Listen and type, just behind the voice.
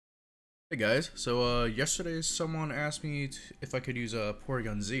Hey guys, so yesterday someone asked me if I could use a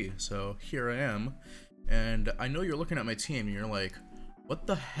PORYGON-Z, so here I am, and I know you're looking at my team and you're like, what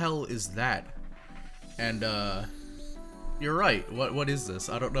the hell is that? And you're right, what is this?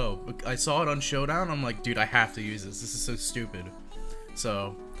 I don't know. I saw it on Showdown, I'm like, dude, I have to use this is so stupid.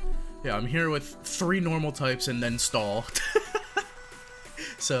 So, yeah, I'm here with 3 normal types and then stall.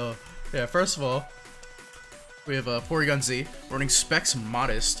 So, yeah, first of all, we have a PORYGON-Z, running Specs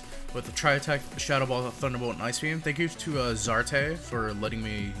Modest, with the Tri-Attack, Shadow Ball, Thunderbolt, and Ice Beam. Thank you to Zarte for letting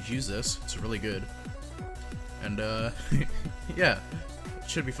me use this. It's really good. And, yeah, it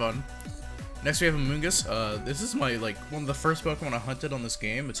should be fun. Next we have Amoonguss. This is my, one of the first Pokemon I hunted on this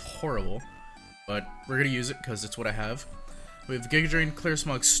game. It's horrible, but we're gonna use it because it's what I have. We have Giga Drain, Clear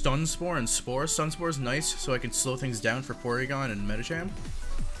Smog, Stun Spore, and Spore. Stun Spore is nice, so I can slow things down for Porygon and Medicham.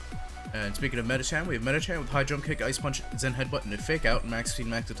 And speaking of Medicham, we have Medicham with High Jump Kick, Ice Punch, Zen Headbutt, and a Fake Out, Max Speed,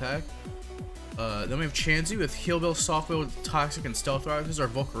 Max Attack. Then we have Chansey with Heal Bill, Soft Bill, Toxic, and Stealth Rock. This is our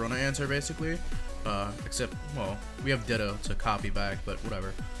Volcarona answer, basically. Except, well, we have Ditto to copy back, but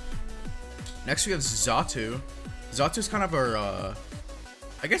whatever. Next we have Xatu. Xatu's kind of our,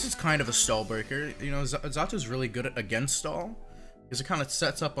 I guess it's kind of a stall breaker. You know, Xatu's really good at against stall, because it kind of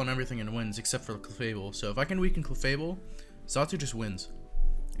sets up on everything and wins, except for Clefable. So if I can weaken Clefable, Xatu just wins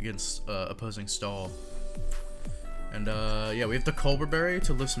against opposing stall. And yeah, we have the Cobra Berry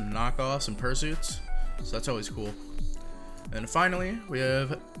to lift some knockoffs and pursuits, so that's always cool. And finally, we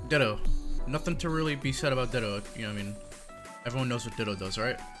have Ditto. Nothing to really be said about Ditto, you know what I mean? Everyone knows what Ditto does,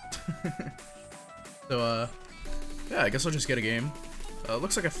 right? So, yeah, I guess I'll just get a game.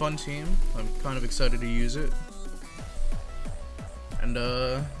 Looks like a fun team. I'm kind of excited to use it. And,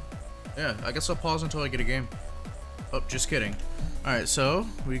 yeah, I guess I'll pause until I get a game. Oh, just kidding. Alright, so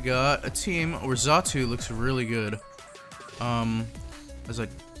we got a team where Xatu looks really good. As I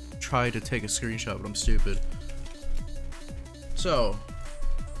try to take a screenshot, but I'm stupid. So,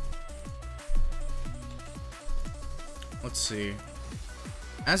 let's see.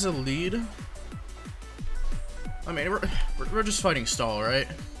 As a lead, I mean, we're just fighting stall, right?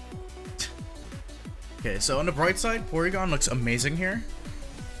 Okay, so on the bright side, Porygon looks amazing here.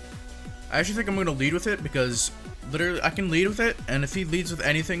 I actually think I'm going to lead with it because literally I can lead with it, and if he leads with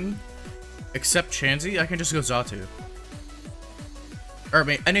anything except Chansey, I can just go Xatu. Or I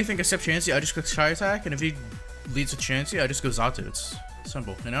mean, anything except Chansey, I just click Shy Attack, and if he leads with Chansey, I just go Xatu. It's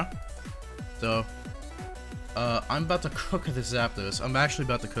simple, you know? So, I'm about to cook this Zapdos. I'm actually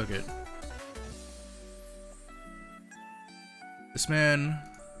about to cook it. This man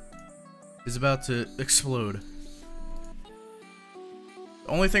is about to explode.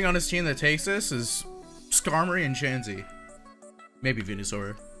 The only thing on his team that takes this is Skarmory and Chansey. Maybe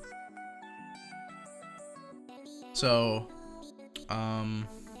Venusaur. So, I'm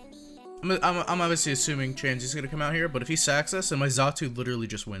obviously assuming Chansey's gonna come out here, but if he sacks us, then my Xatu literally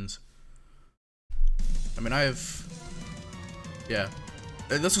just wins. I mean, I have... Yeah.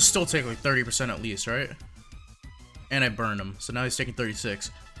 This will still take like 30% at least, right? And I burned him, so now he's taking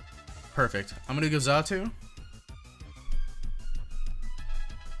 36. Perfect. I'm gonna go Xatu.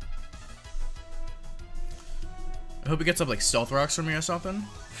 I hope he gets up like Stealth Rocks from me or something.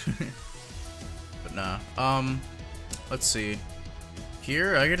 But nah. Let's see.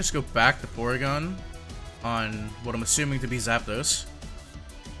 Here, I can just go back to Porygon on what I'm assuming to be Zapdos.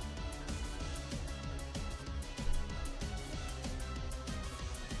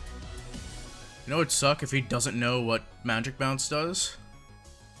 You know what'd suck if he doesn't know what Magic Bounce does?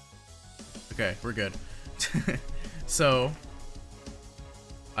 Okay, we're good. So,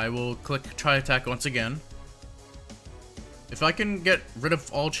 I will click Try Attack once again. If I can get rid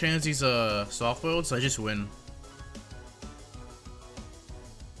of all Chansey's soft builds, I just win.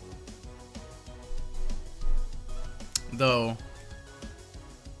 Though,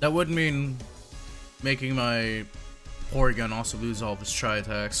 that would mean making my Porygon also lose all of his Tri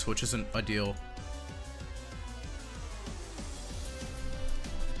Attacks, which isn't ideal.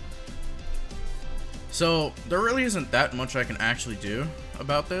 So, there really isn't that much I can actually do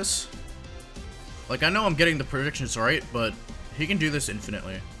about this. Like, I know I'm getting the predictions right, but he can do this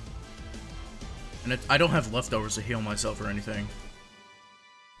infinitely. And I don't have leftovers to heal myself or anything.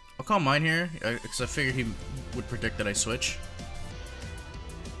 I'll call mine here, because I figured he would predict that I switch.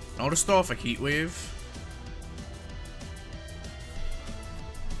 I'll just throw off a Heat Wave.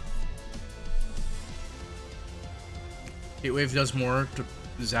 Heat Wave does more to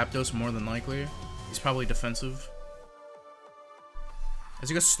Zapdos more than likely. He's probably defensive. As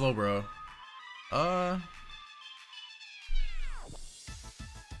he goes Slowbro. I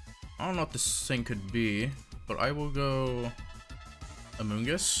don't know what this thing could be, but I will go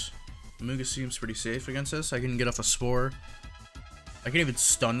Amoonguss. Smooge seems pretty safe against this. I can get off a Spore. I can even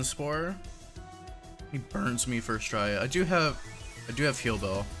stun Spore. He burns me first try. I do have Heal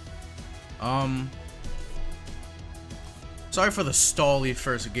Bell. Sorry for the stally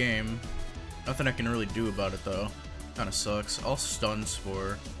first game. Nothing I can really do about it though. Kinda sucks. I'll stun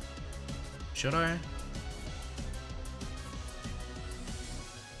Spore. Should I?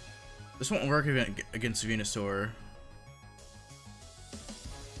 This won't work against Venusaur.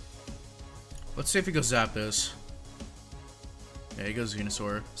 Let's see if he goes Zapdos. Yeah, he goes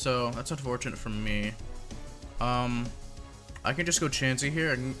Venusaur. So that's unfortunate for me. I can just go Chansey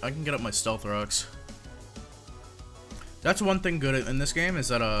here. I can get up my Stealth Rocks. That's one thing good in this game is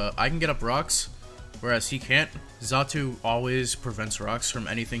that I can get up rocks, whereas he can't. Xatu always prevents rocks from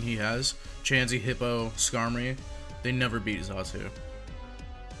anything he has. Chansey, Hippo, Skarmory, they never beat Xatu.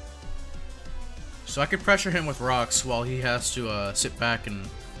 So I could pressure him with rocks while he has to sit back and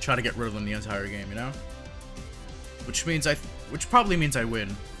try to get rid of them the entire game, you know? Which probably means I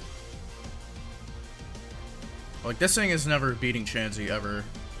win. Like, this thing is never beating Chansey ever,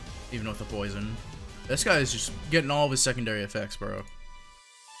 even with the poison. This guy is just getting all of his secondary effects, bro.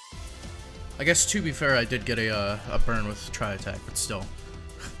 I guess, to be fair, I did get a burn with Tri-Attack, but still.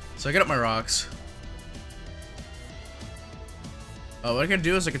 So I get up my rocks. What I can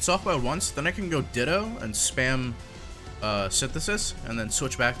do is I can soft mode once, then I can go Ditto and spam Synthesis, and then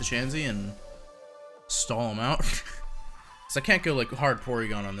switch back to Chansey and stall him out. So I can't go like hard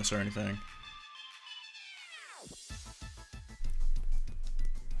Porygon on this or anything.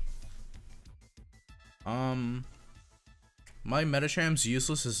 My Metacham's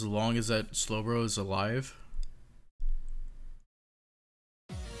useless as long as that Slowbro is alive.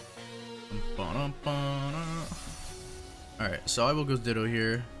 Alright, so I will go Ditto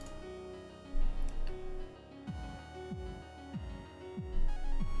here.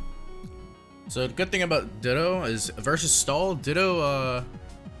 So the good thing about Ditto is versus Stall, Ditto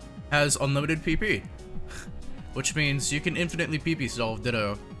has unlimited PP. Which means you can infinitely PP stall with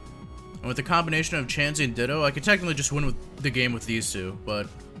Ditto. And with the combination of Chansey and Ditto, I could technically just win with the game with these two, but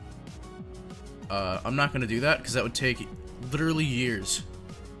I'm not gonna do that because that would take literally years.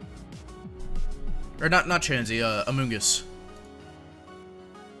 Or not Chansey, Amoonguss.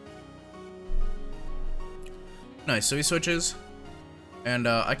 Nice, so he switches. And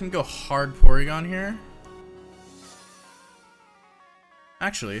I can go hard Porygon here.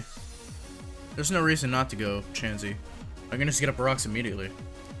 Actually, there's no reason not to go Chansey. I can just get up rocks immediately.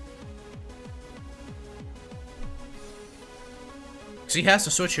 Because he has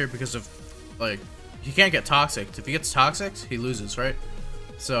to switch here because of, like, he can't get Toxic. If he gets Toxic, he loses, right?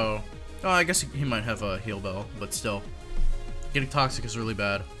 So, oh, I guess he might have a Heal Bell, but still. Getting Toxic is really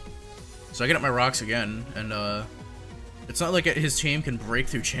bad. So I get up my rocks again, and it's not like his team can break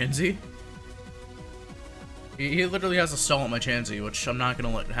through Chansey. He literally has to stall at my Chansey, which I'm not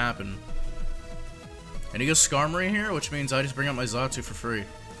gonna let happen. And he goes Skarmory here, which means I just bring out my Xatu for free.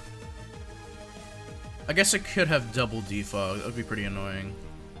 I guess it could have double defog. That would be pretty annoying.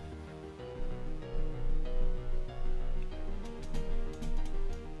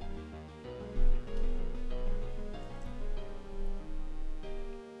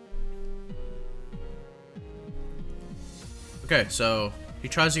 Okay, so he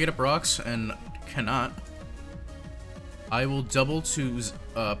tries to get up rocks and cannot. I will double to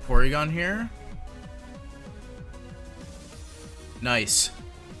Porygon here. Nice.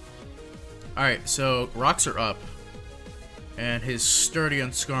 Alright, so rocks are up. And his sturdy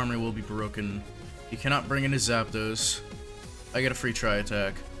on Skarmory will be broken. He cannot bring in his Zapdos. I get a free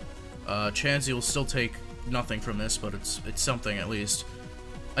Tri-Attack. Chansey will still take nothing from this, but it's something at least.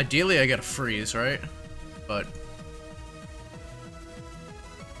 Ideally, I get a freeze, right? But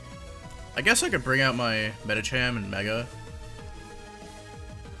I guess I could bring out my Metacham and Mega.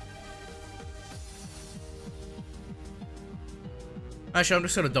 Actually, I'm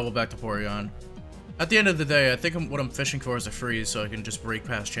just gonna double back to Porygon. At the end of the day, I think what I'm fishing for is a freeze so I can just break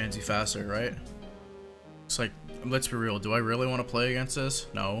past Chansey faster, right? It's like, let's be real, do I really want to play against this?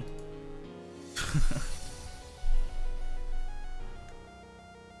 No.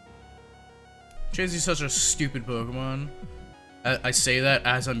 Chansey's such a stupid Pokemon. I say that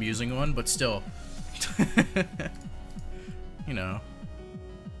as I'm using one, but still. You know.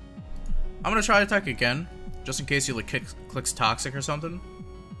 I'm gonna try to attack again, just in case he like clicks Toxic or something.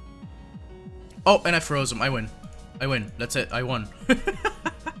 Oh, and I froze him. I win. I win. That's it. I won.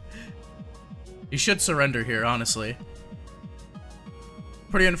 He should surrender here, honestly.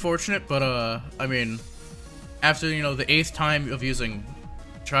 Pretty unfortunate, but I mean, after, you know, the 8th time of using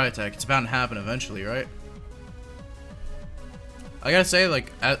Tri-Attack, it's bound to happen eventually, right? I gotta say,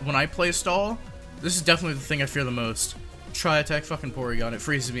 like, when I play stall, this is definitely the thing I fear the most. Try attack fucking Porygon. It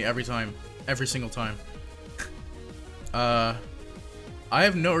freezes me every time. Every single time. I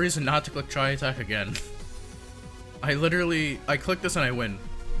have no reason not to click try attack again. I click this and I win.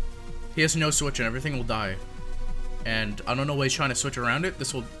 He has no switch and everything will die. And I don't know why he's trying to switch around it.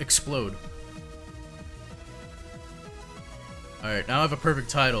 This will explode. Alright, now I have a perfect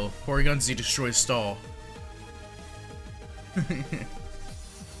title. Porygon-Z destroys stall.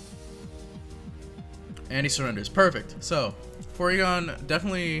 And he surrenders. Perfect. So, Porygon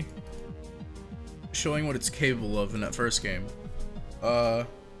definitely showing what it's capable of in that first game.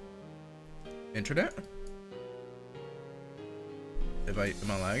 Internet? Am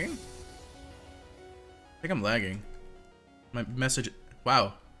I lagging? I think I'm lagging. My message.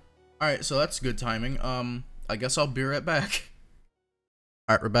 Wow. Alright, so that's good timing. I guess I'll be right back.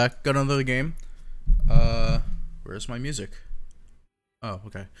 Alright, we're back. Got another game. Where's my music? Oh,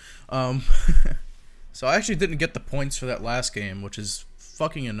 okay. So I actually didn't get the points for that last game, which is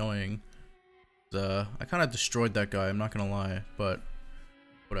fucking annoying. I kind of destroyed that guy, I'm not gonna lie, but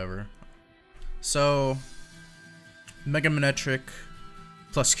whatever. So, Mega Manectric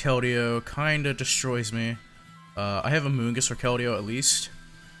plus Keldeo kind of destroys me. I have a Moongus for Keldeo at least,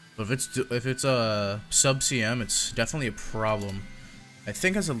 but if it's a sub CM, it's definitely a problem. I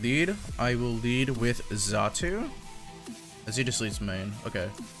think as a lead, I will lead with Xatu, as he just leads main. Okay,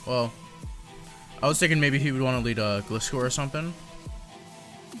 well, I was thinking maybe he would want to lead GlitchxCity or something.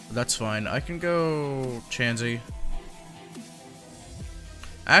 But that's fine. I can go Chansey.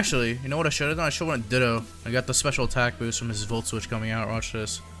 Actually, you know what I should have done? I should have went Ditto. I got the special attack boost from his Volt Switch coming out. Watch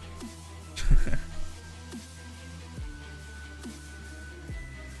this.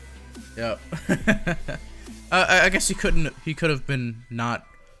 Yep. I guess he could have been not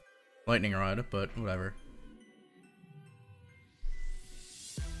Lightning Rod, but whatever.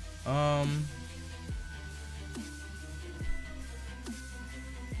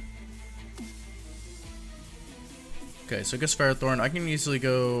 Okay, so I guess Ferrothorn. I can easily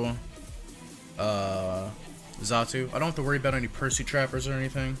go Xatu. I don't have to worry about any Percy Trappers or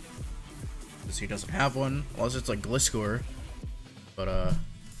anything, because he doesn't have one, unless it's like GlitchxCity. But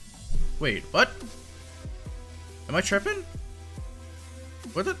wait, what? Am I tripping?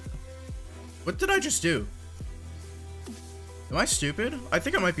 What did I just do? Am I stupid? I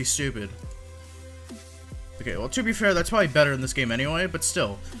think I might be stupid. Okay, well, to be fair, that's probably better in this game anyway, but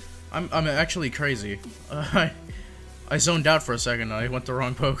still. I'm actually crazy. I zoned out for a second and I went the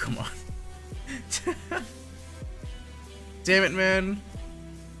wrong Pokemon. Damn it, man.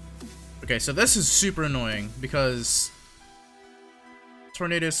 Okay, so this is super annoying because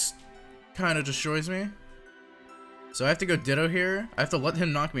Tornadus kind of destroys me. So I have to go Ditto here. I have to let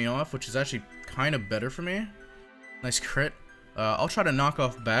him knock me off, which is actually kind of better for me. Nice crit. I'll try to knock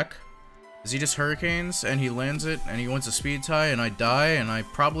off back. As he just Hurricanes and he lands it and he wins a speed tie and I die and I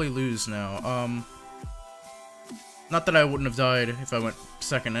probably lose now. Not that I wouldn't have died if I went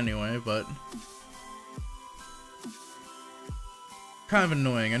second anyway, but kind of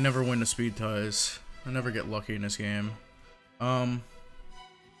annoying. I never win the speed ties. I never get lucky in this game. I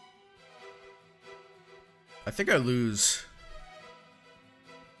think I lose.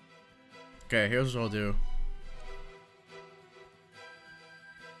 Okay, here's what I'll do.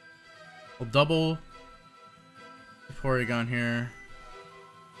 I'll double the Porygon here.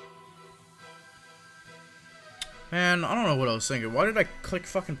 Man, I don't know what I was thinking. Why did I click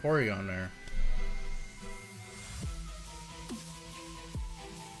fucking Porygon there?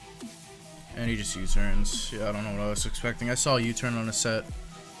 And he just U-turns. Yeah, I don't know what I was expecting. I saw a U-turn on a set.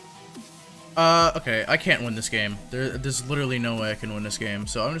 Okay, I can't win this game. There's literally no way I can win this game.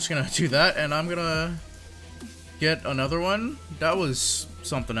 So I'm just gonna do that, and I'm gonna get another one. That was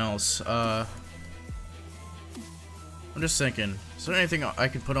something else. I'm just thinking, is there anything I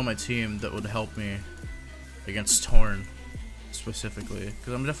could put on my team that would help me against Torn, specifically?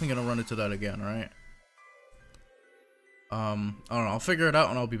 Because I'm definitely gonna run into that again, right? I don't know, I'll figure it out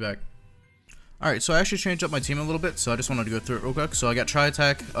and I'll be back. Alright, so I actually changed up my team a little bit, so I just wanted to go through it real quick. So I got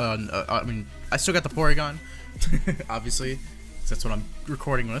Tri-Attack, I mean, I still got the Porygon, obviously, because that's what I'm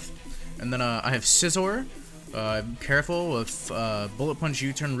recording with. And then I have Scizor, I'm careful with Bullet Punch,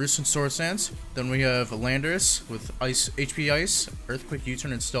 U-Turn, Roost, and Sword Stance. Then we have Landorus with Ice, HP Ice, Earthquake,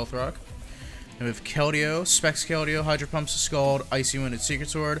 U-Turn, and Stealth Rock. And we have Keldeo, Specs Keldeo, Hydro Pumps, Scald, Icy Wind, and Secret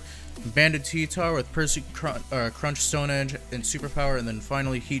Sword. Banded T-Tar with Percy Crunch, Stone Edge, and Superpower, and then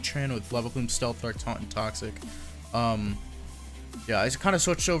finally Heatran with Lava Plume, Stealth Rock, Taunt, and Toxic. Yeah, I kind of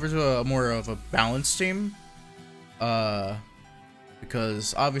switched over to a more of a balanced team,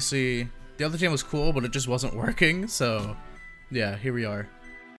 because obviously the other team was cool, but it just wasn't working. So Yeah, here we are.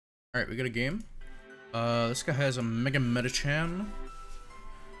 Alright, we got a game. This guy has a Mega Metachan.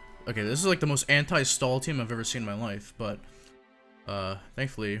 Okay, this is like the most anti-stall team I've ever seen in my life, but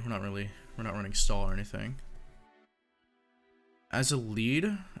thankfully we're not running stall or anything. As a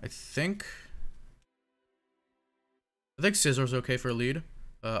lead, I think Scissor's okay for a lead.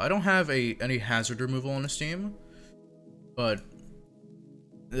 I don't have any hazard removal on this team, but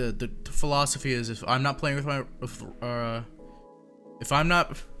the philosophy is if I'm not playing with my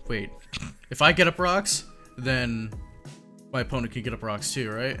if I get up rocks, then my opponent can get up rocks too,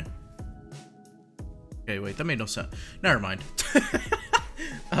 right? Okay, wait, that made no sense. Never mind.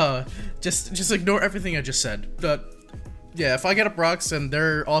 Just ignore everything I just said. Yeah, if I get up rocks, then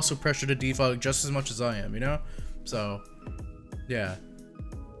they're also pressured to defog just as much as I am, you know? So, yeah.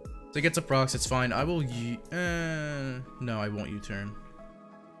 So he gets up rocks, it's fine. I will no, I won't U-turn.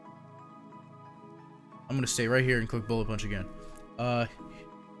 I'm gonna stay right here and click Bullet Punch again.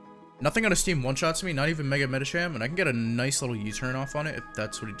 Nothing on his team one-shots me, not even Mega Metasham, and I can get a nice little U-turn off on it if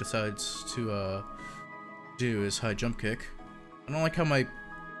that's what he decides to do, is high jump kick. I don't like how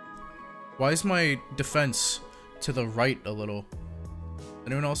why is my defense to the right a little?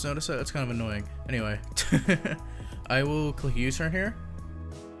 Anyone else notice that? That's kind of annoying. Anyway, I will click U-turn here.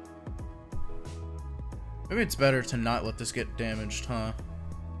 Maybe it's better to not let this get damaged, huh?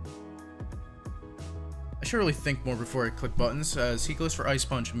 I should really think more before I click buttons, as he goes for Ice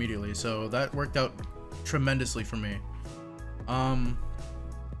Punch immediately, so that worked out tremendously for me. I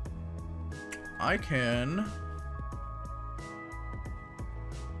can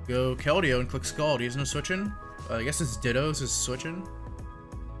go Keldeo and click Scald. He has no switching. I guess his Dittos is switching.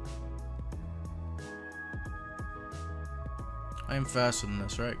 I am faster than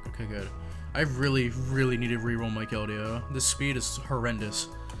this, right? Okay, good. I really need to reroll my Keldeo. This speed is horrendous.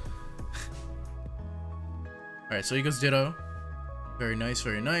 Alright, so he goes Ditto. Very nice,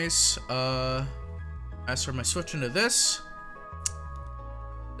 very nice. As for my switch into this,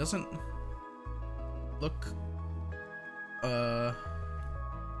 doesn't look... where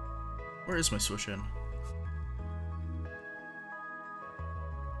is my switch in?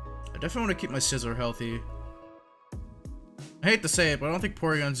 I definitely want to keep my Scissor healthy. I hate to say it, but I don't think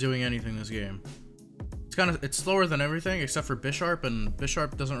Porygon's doing anything this game. It's slower than everything except for Bisharp, and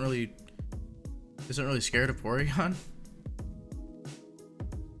Bisharp isn't really scared of Porygon.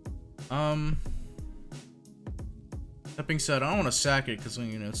 That being said, I don't want to sack it because,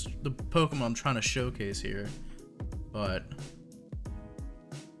 you know, it's the Pokemon I'm trying to showcase here. But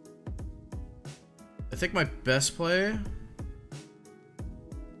I think my best play.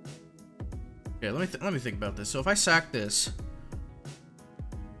 Okay, let me think about this. So if I sack this,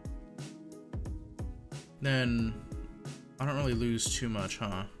 then I don't really lose too much,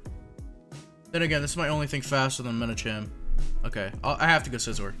 huh? Then again, this is my only thing faster than Medicham. Okay, I have to go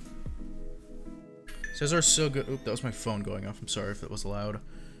Scizor. Scizor's so good. Oop, that was my phone going off. I'm sorry if it was loud.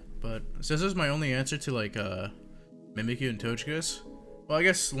 But Scizor's my only answer to, like, Mimikyu and Togekiss. Well, I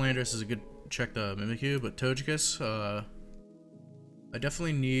guess Landorus is a good check to Mimikyu, but Togekiss, I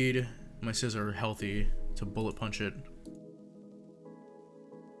definitely need my Scizor healthy to Bullet Punch it.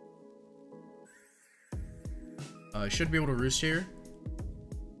 I should be able to Roost here.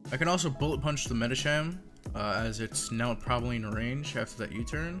 I can also Bullet Punch the Metasham, as it's now probably in range after that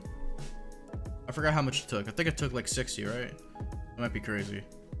U-turn. I forgot how much it took. I think it took like 60, right? That might be crazy.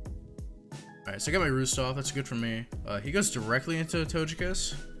 Alright, so I got my Roost off. That's good for me. He goes directly into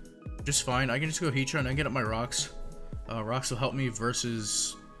Togekiss. Just fine. I can just go Heatran and get up my rocks. Rocks will help me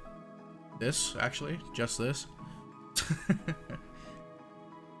versus this, actually. Just this.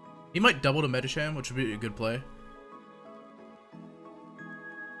 He might double to Metasham, which would be a good play.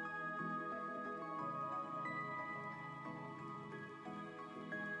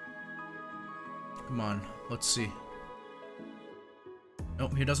 Come on, let's see.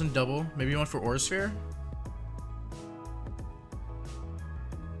 Nope, he doesn't double. Maybe he went for Aura Sphere?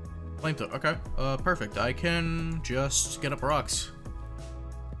 Flamethrower, okay. Perfect. I can just get up rocks.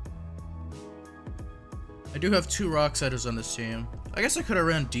 I do have 2 Rock Setters on this team. I guess I could have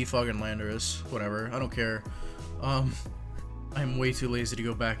ran Defog and Landorus. Whatever, I don't care. I'm way too lazy to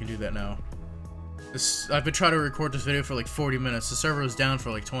go back and do that now. I've been trying to record this video for like 40 minutes. The server was down for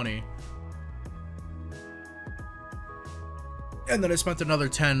like 20. And then I spent another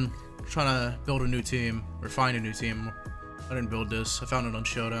 10 trying to build a new team, or find a new team. I didn't build this. I found it on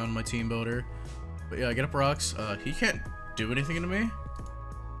Showdown, my team builder. But yeah, I get up rocks. He can't do anything to me,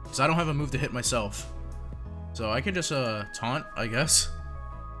 because I don't have a move to hit myself. So I can just taunt, I guess.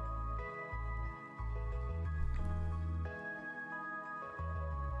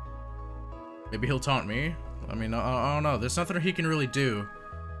 Maybe he'll taunt me. I mean, I don't know. There's nothing he can really do.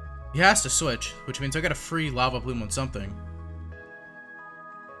 He has to switch, which means I got a free lava plume on something.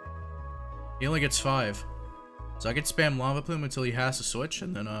 He only gets 5. So I could spam lava plume until he has to switch,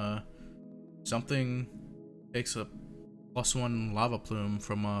 and then something takes a +1 lava plume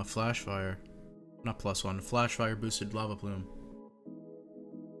from flash fire. Not +1, flash fire boosted lava plume.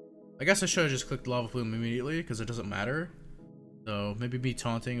 I guess I should have just clicked lava plume immediately because it doesn't matter. So maybe me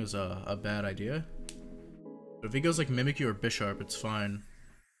taunting was a bad idea. But if he goes like Mimikyu or Bisharp, it's fine.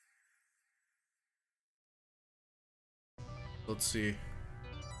 Let's see.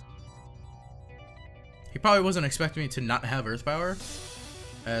 He probably wasn't expecting me to not have Earth Power,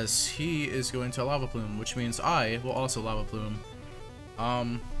 as he is going to Lava Plume, which means I will also Lava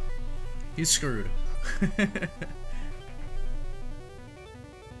Plume. He's screwed.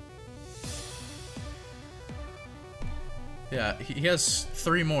 Yeah, he has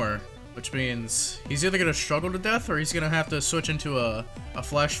 3 more, which means he's either gonna struggle to death or he's gonna have to switch into a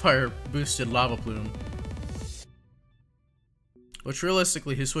Flash Fire boosted Lava Plume. Which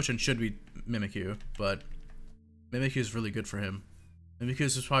realistically, his switch-in should be Mimikyu, but Mimikyu is really good for him. Mimikyu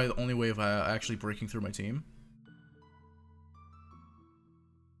is probably the only way of actually breaking through my team.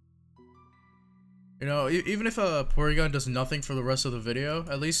 You know, even if Porygon does nothing for the rest of the video,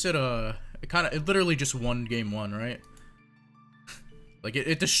 at least it literally just won game 1, right? Like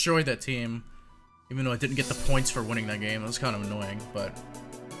it destroyed that team, even though I didn't get the points for winning that game. It was kind of annoying, but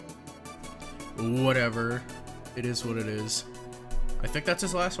whatever. It is what it is. I think that's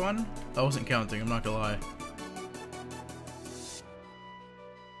his last one. I wasn't counting, I'm not gonna lie.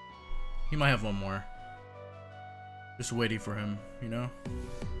 He might have one more. Just waiting for him, you know?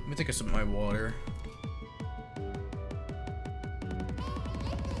 Let me take a sip of my water.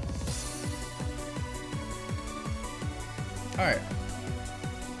 Alright.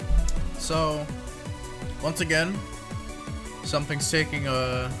 So, once again, something's taking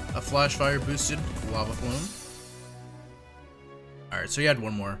a Flash Fire boosted Lava Plume. Alright, so he had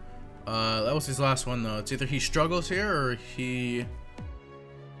one more. That was his last one though. It's either he struggles here or he...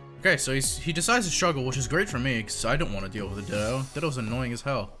 Okay, so he decides to struggle, which is great for me, because I don't want to deal with a Ditto. Ditto's annoying as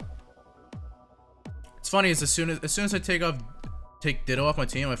hell. It's funny, is as soon as I take Ditto off my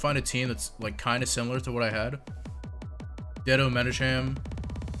team, I find a team that's like kind of similar to what I had. Ditto, Medicham,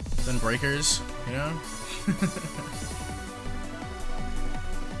 then Breakers, you know?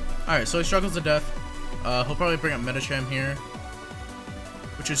 Alright, so he struggles to death. He'll probably bring up Medicham here,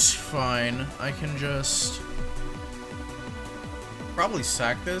 which is fine. I can just probably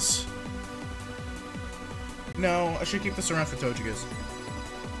sack this. No, I should keep this around for Togekiss.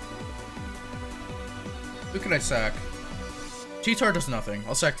 Who can I sack? Cheetar does nothing.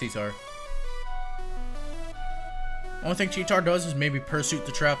 I'll sack Cheetar. Only thing Cheetar does is maybe Pursuit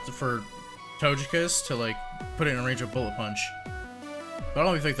the Trap for Togekiss to like put it in range of Bullet Punch. But I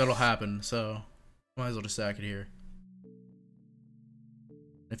don't even think that'll happen, so might as well just sack it here.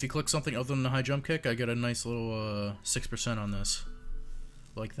 If you click something other than the high jump kick, I get a nice little 6% on this.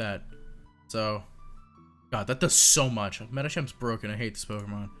 Like that. So, God, that does so much. Medicham's broken. I hate this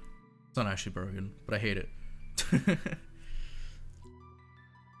Pokemon. It's not actually broken, but I hate it.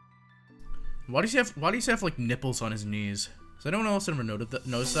 Why does he have like nipples on his knees? Has anyone else ever noticed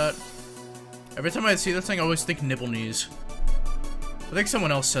that? Every time I see this thing, I always think nipple knees. I think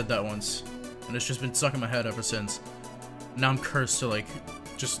someone else said that once, and it's just been stuck in my head ever since. Now I'm cursed to like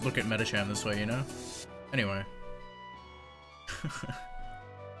just look at Medicham this way, you know? Anyway.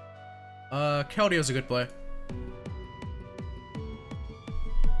 Keldio's a good play.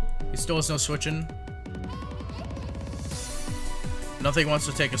 He still has no switching. Nothing wants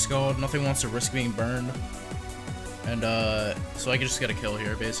to take a Scald, nothing wants to risk being burned. And so I can just get a kill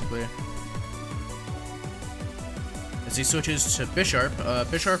here, basically. As he switches to Bisharp,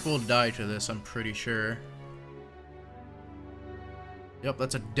 Bisharp will die to this, I'm pretty sure. Yep,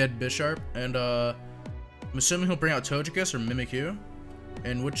 that's a dead Bisharp, and I'm assuming he'll bring out Togekiss or Mimikyu.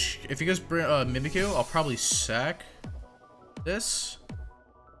 In which, if he goes Mimikyu, I'll probably sack this.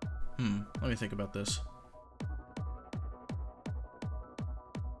 Let me think about this.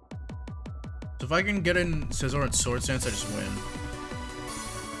 So if I can get in Scizor and Sword Stance, I just win.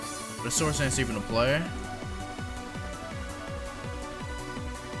 But is Sword Stance even a play?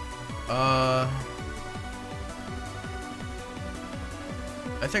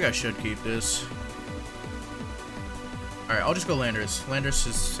 I think I should keep this. Alright, I'll just go Landorus. Landorus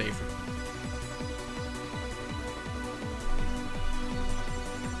is safer.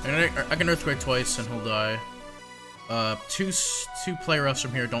 I can Earthquake twice and he'll die. Two play roughs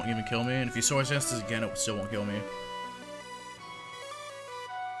from here don't even kill me, and if you Sword Stance this again, it still won't kill me.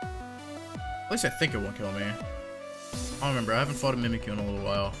 At least I think it won't kill me. I don't remember. I haven't fought a Mimikyu in a little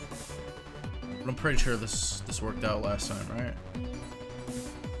while. But I'm pretty sure this worked out last time, right?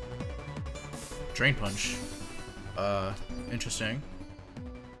 Drain Punch. Interesting.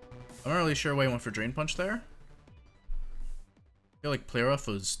 I'm not really sure why he went for Drain Punch there. I feel like Play Rough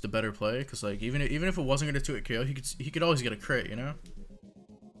was the better play, because like even if it wasn't gonna 2-hit KO, he could always get a crit, you know?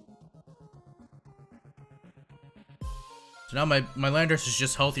 So now my Landorus is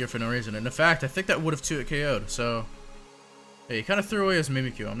just healthier for no reason, and in fact I think that would have 2-hit KO'd, so hey, he kind of threw away his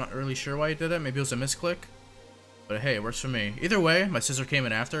Mimikyu. I'm not really sure why he did that, maybe it was a misclick. But hey, it works for me. Either way, my Scissor came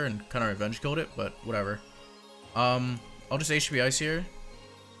in after and kind of revenge killed it, but whatever. I'll just HP Ice here.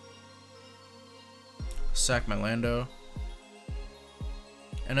 Sack my Lando.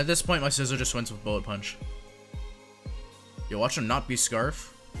 And at this point, my Scissor just wins with Bullet Punch. Yo, watch him not be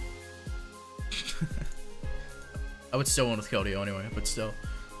Scarf. I would still win with Keldeo anyway, but still.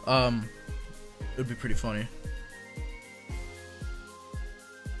 It would be pretty funny.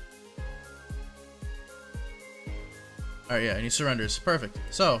 Alright, yeah, and he surrenders. Perfect.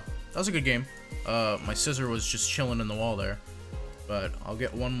 So, that was a good game. My Scissor was just chilling in the wall there. But I'll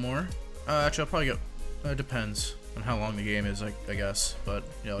get one more. Actually, I'll probably get... it depends on how long the game is, I guess. But,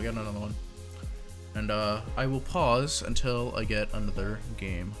 yeah, I'll get another one. And, I will pause until I get another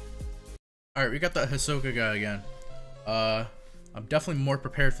game. Alright, we got that Hisoka guy again. I'm definitely more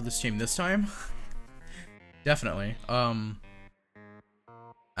prepared for this team this time. Definitely.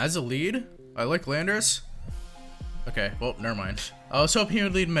 As a lead, I like Landorus. Okay, well, never mind. I was hoping he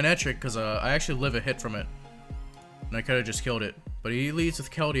would lead Manectric, because I actually live a hit from it. And I could have just killed it. But he leads with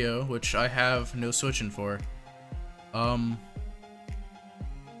Keldeo, which I have no switching for. Wow.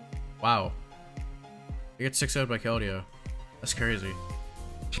 He gets 6-0'd by Keldeo. That's crazy.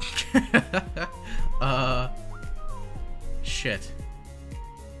 Shit.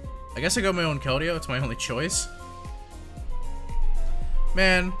 I guess I got my own Keldeo, it's my only choice.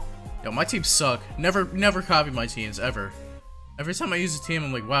 Man. Yo, my teams suck. Never copy my teams, ever. Every time I use a team,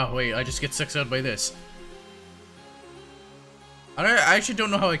 I'm like, wow, wait, I just get 6-0'd by this. I actually don't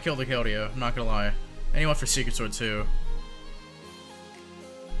know how I killed the Keldeo, I'm not gonna lie. And he went for Secret Sword too.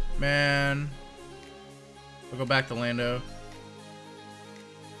 Man. I'll go back to Lando.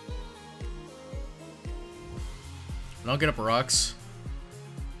 And I'll get up rocks.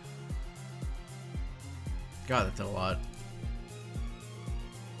 God, that did a lot.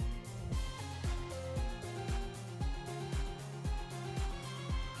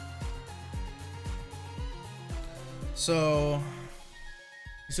 So,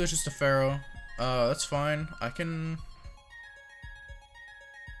 he switches to Pharaoh. That's fine. I can...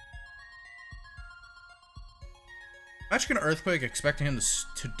 I'm actually gonna Earthquake, expecting him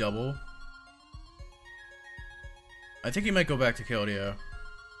to double. I think he might go back to Keldeo.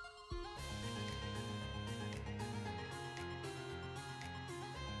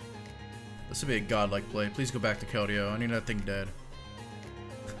 This would be a godlike play. Please go back to Keldeo. I need that thing dead.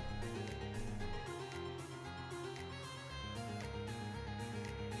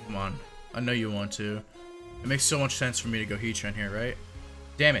 Come on. I know you want to. It makes so much sense for me to go Heatran here, right?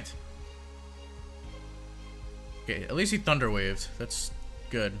 Damn it. Okay, at least he Thunder Waved. That's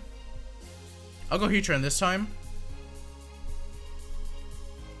good. I'll go Heatran this time.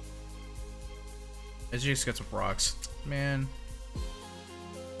 As he just gets with rocks. Man.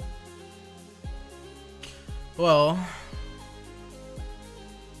 Well.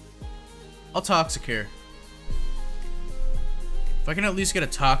 I'll Toxic here. If I can at least get a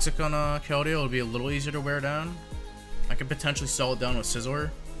Toxic on Keldeo, it'll be a little easier to wear down. I can potentially sell it down with Scizor.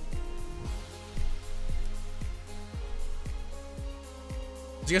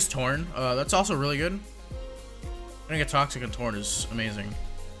 He gets Torn. That's also really good. Getting a Toxic and Torn is amazing.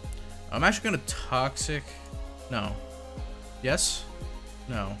 I'm actually gonna Toxic. No. Yes?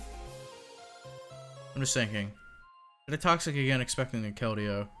 No. I'm just thinking. Get a Toxic again, expecting a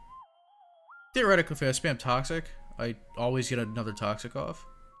Keldeo. Theoretically, if I spam Toxic, I always get another Toxic off.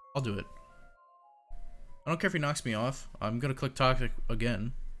 I'll do it. I don't care if he knocks me off. I'm gonna click Toxic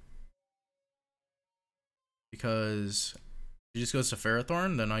again. Because if he just goes to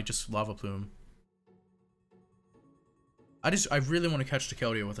Ferrothorn, then I just Lava Plume. I really want to catch the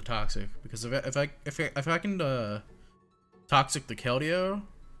Keldeo with a Toxic, because if I can Toxic the Keldeo,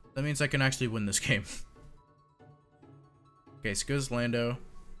 that means I can actually win this game. Okay, so goes Lando.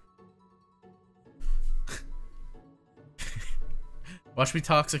 Watch me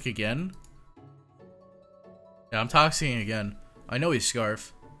Toxic again. Yeah, I'm Toxicing again. I know he's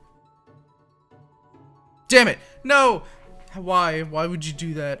Scarf. Damn it! No! Why? Why would you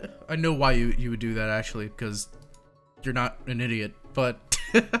do that? I know why you would do that, actually, because you're not an idiot, but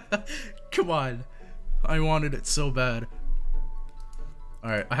Come on. I wanted it so bad.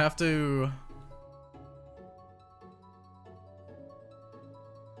 Alright, I have to...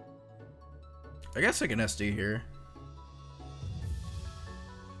 I guess I can SD here.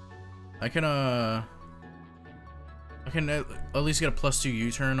 I can at least get a +2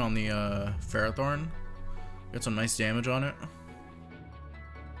 U-turn on the Ferrothorn. Get some nice damage on it.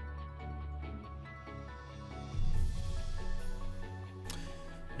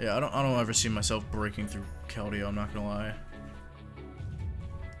 Yeah, I don't ever see myself breaking through Keldeo, I'm not gonna lie.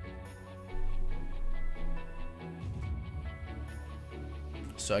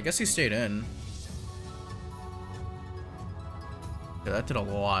 So I guess he stayed in. Yeah, that did a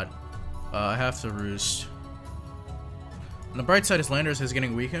lot. I have to roost. On the bright side, his Landers is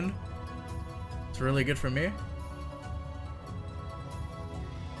getting weakened. It's really good for me.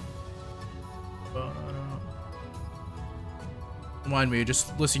 Remind me,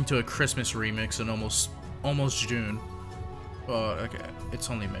 just listening to a Christmas remix in almost June. Okay, it's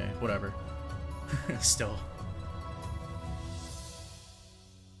only May. Whatever. Still.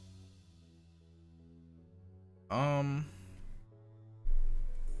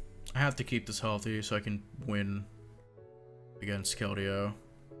 I have to keep this healthy so I can win against Keldeo.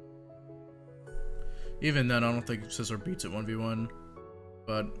 Even then, I don't think Scissor beats it 1v1,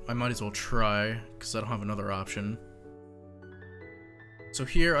 but I might as well try because I don't have another option. So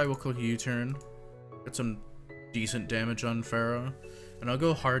here I will click U-turn, get some decent damage on Pharaoh, and I'll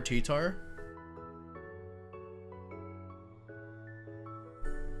go hard T-Tar.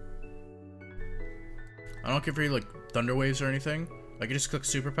 I don't care if he like Thunder Waves or anything. I can just click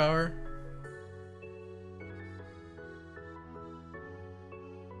Superpower.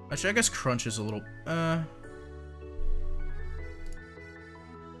 Actually, I guess Crunch is a little...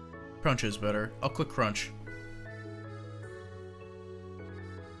 Crunch is better. I'll click Crunch.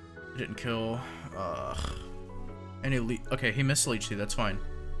 He didn't kill. And okay, he missed Leech Seed, that's fine.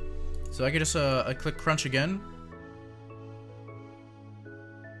 So I can just I click Crunch again.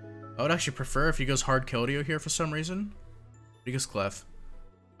 I would actually prefer if he goes hard Keldeo here for some reason. He goes Clef.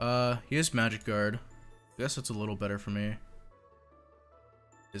 He has Magic Guard. I guess it's a little better for me.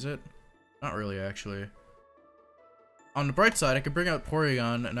 Is it? Not really, actually. On the bright side, I could bring out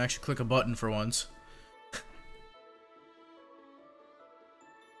Porygon and actually click a button for once.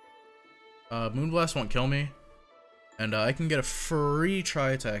 Moonblast won't kill me. And I can get a free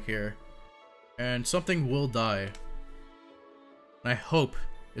Tri-Attack here. And something will die. And I hope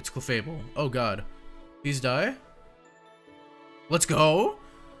it's Clefable. Oh god. Please die? Let's go!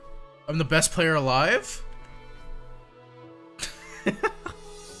 I'm the best player alive?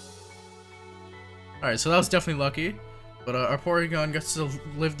 Alright, so that was definitely lucky. But our Porygon gets to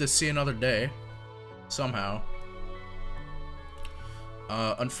live to see another day. Somehow.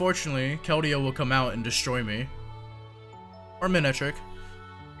 Unfortunately, Keldeo will come out and destroy me. Or Manectric.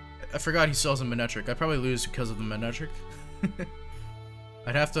 I forgot he still has a Manectric. I'd probably lose because of the Manectric.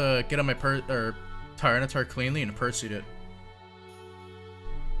 I'd have to get on my Tyranitar cleanly and Pursuit it.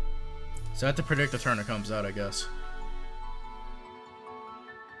 So I have to predict the turn it comes out, I guess.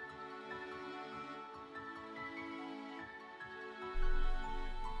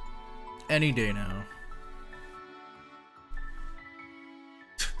 Any day now.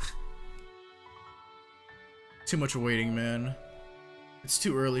 Too much waiting, man. It's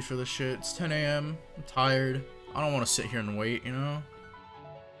too early for this shit. It's 10 AM. I'm tired. I don't want to sit here and wait, you know?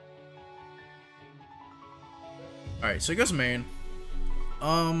 Alright, so he goes main.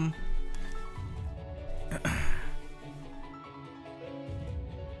 I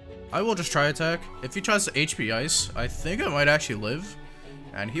will just try attack. If he tries to HP Ice, I think I might actually live.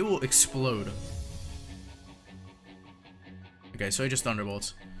 And he will explode. Okay, so he just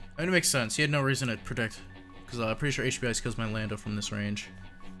Thunderbolts. I mean, it makes sense. He had no reason to predict. Because I'm pretty sure HP Ice kills my Lando from this range.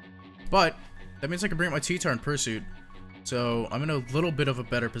 But, that means I can bring up my T-Tar and Pursuit. So, I'm in a little bit of a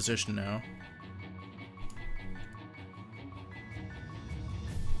better position now.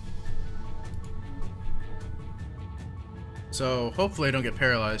 So, hopefully I don't get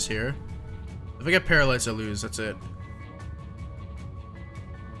paralyzed here. If I get paralyzed, I lose. That's it.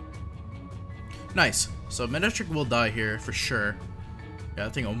 Nice. So, Manectric will die here, for sure. Yeah, I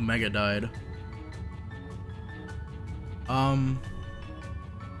think Omega died. I'm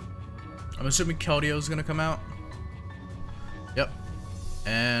assuming Keldeo's gonna come out. Yep.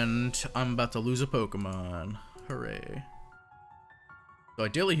 And I'm about to lose a Pokemon. Hooray. So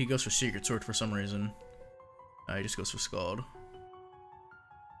ideally he goes for Secret Sword for some reason. He just goes for Scald.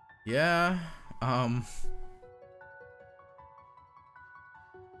 Yeah,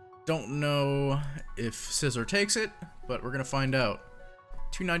 don't know if Scissor takes it, but we're gonna find out.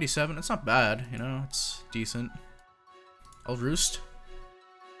 297. It's not bad, you know. It's decent. I'll roost.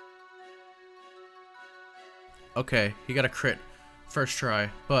 Okay, he got a crit first try,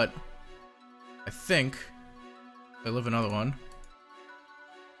 but I think I live another one.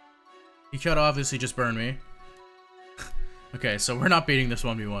 He could obviously just burn me. Okay, so we're not beating this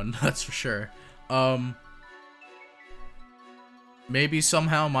 1v1, that's for sure. Maybe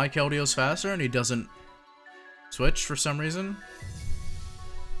somehow my Keldeo's faster and he doesn't switch for some reason.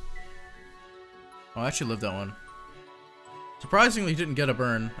 Oh, I actually lived that one. Surprisingly, didn't get a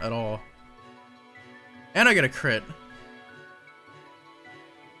burn at all. And I get a crit.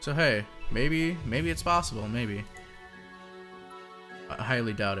 So hey, maybe it's possible, maybe. I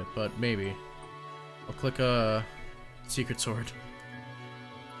highly doubt it, but maybe. I'll click a secret sword.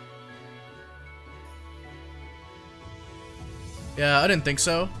 Yeah, I didn't think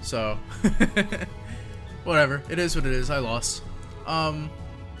so, so whatever. It is what it is. I lost.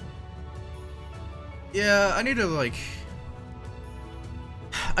 Yeah, I need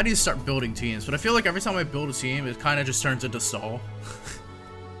to start building teams, but I feel like every time I build a team, it kind of just turns into stall.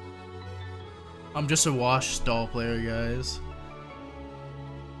 I'm just a washed stall player, guys.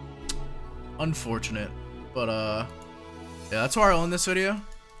 Unfortunate, but yeah, that's why I'll end this video.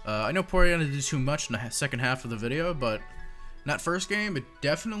 I know Porygon didn't do too much in the second half of the video, but in that first game, it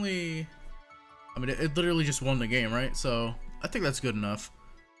definitely, I mean, it literally just won the game, right? So I think that's good enough.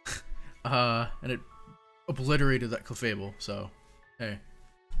 And it obliterated that Clefable, so hey,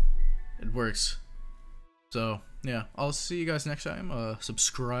 it works. So yeah, I'll see you guys next time.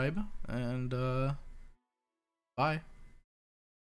 Subscribe and bye.